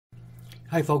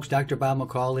Hi folks, Dr. Bob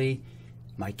McCauley,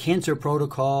 my cancer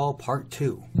protocol, part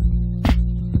 2.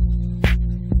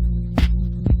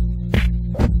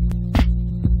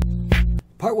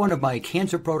 Part 1 of my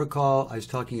cancer protocol, I was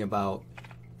talking about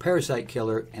parasite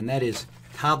killer, and that is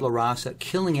Tabla rasa,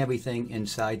 killing everything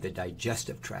inside the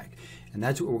digestive tract. And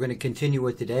that's what we're going to continue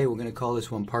with today. We're going to call this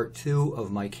one part 2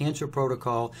 of my cancer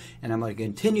protocol, and I'm going to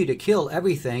continue to kill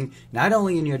everything, not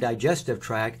only in your digestive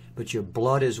tract, but your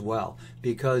blood as well,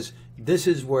 because this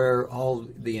is where all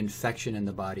the infection in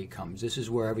the body comes. This is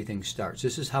where everything starts.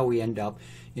 This is how we end up,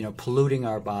 polluting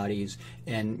our bodies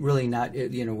and really not,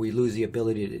 we lose the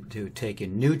ability to take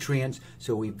in nutrients.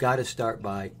 So we've got to start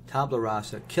by Tabla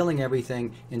rasa, killing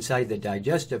everything inside the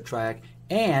digestive tract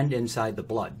and inside the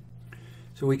blood.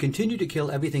 So we continue to kill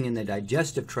everything in the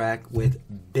digestive tract with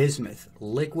bismuth,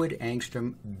 liquid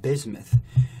angstrom bismuth.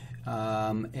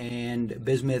 And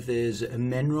bismuth is a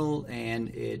mineral, and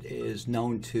it is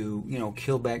known to,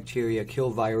 kill bacteria, kill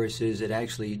viruses. It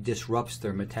actually disrupts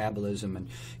their metabolism and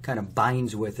kind of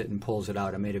binds with it and pulls it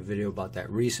out. I made a video about that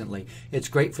recently. It's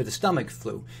great for the stomach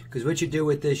flu, because what you do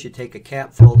with this, you take a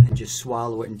capful and just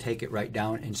swallow it and take it right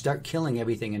down and start killing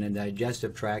everything in the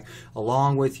digestive tract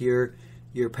along with your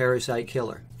parasite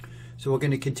killer. So we're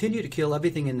going to continue to kill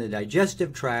everything in the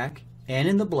digestive tract and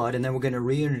in the blood, and then we're going to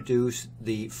reintroduce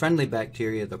the friendly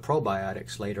bacteria, the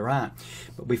probiotics, later on.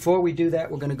 But before we do that,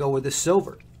 we're going to go with the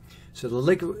silver. So the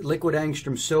liquid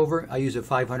angstrom silver, I use a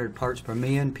 500 parts per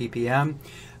million, ppm.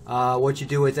 What you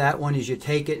do with that one is you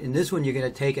take it, and this one you're going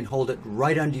to take and hold it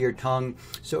right under your tongue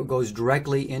so it goes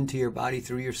directly into your body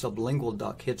through your sublingual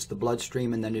duct, hits the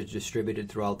bloodstream, and then is distributed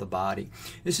throughout the body.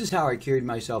 This is how I cured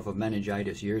myself of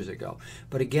meningitis years ago.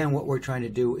 But again, what we're trying to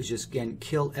do is just, again,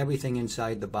 kill everything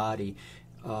inside the body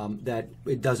that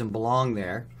it doesn't belong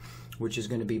there, which is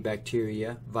going to be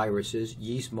bacteria, viruses,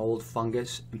 yeast, mold,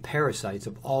 fungus, and parasites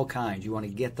of all kinds. You want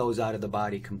to get those out of the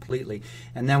body completely.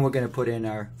 And then we're going to put in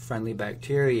our friendly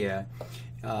bacteria.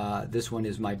 This one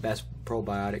is my best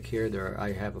probiotic here.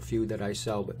 I have a few that I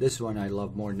sell, but this one I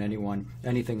love more than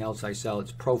anything else I sell.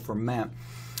 It's ProForment.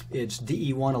 It's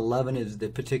DE111 is the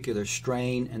particular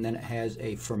strain, and then it has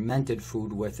a fermented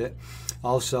food with it.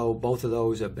 Also, both of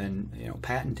those have been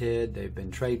patented, they've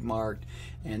been trademarked,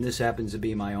 and this happens to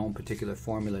be my own particular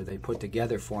formula they put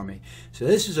together for me. So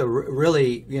this is a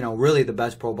really the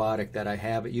best probiotic that I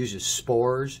have. It uses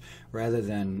spores rather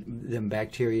than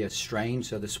bacteria strains.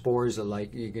 So the spores are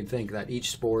like, you can think that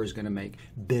each spore is going to make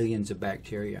billions of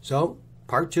bacteria. So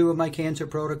part 2 of my cancer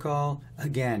protocol,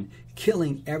 again,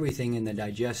 killing everything in the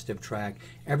digestive tract,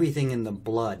 everything in the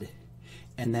blood,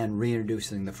 and then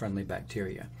reintroducing the friendly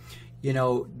bacteria.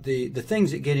 The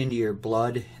things that get into your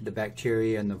blood, the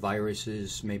bacteria and the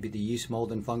viruses, maybe the yeast,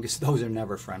 mold, and fungus, those are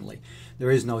never friendly.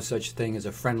 There is no such thing as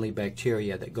a friendly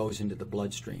bacteria that goes into the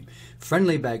bloodstream.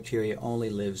 Friendly bacteria only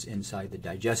lives inside the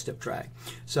digestive tract.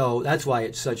 So that's why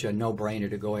it's such a no-brainer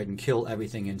to go ahead and kill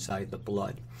everything inside the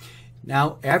blood.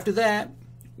 Now, after that,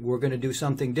 we're going to do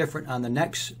something different on the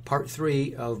next part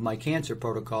 3 of my cancer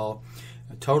protocol.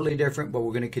 Totally different, but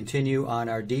we're going to continue on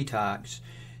our detox.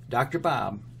 Dr.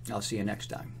 Bob, I'll see you next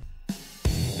time.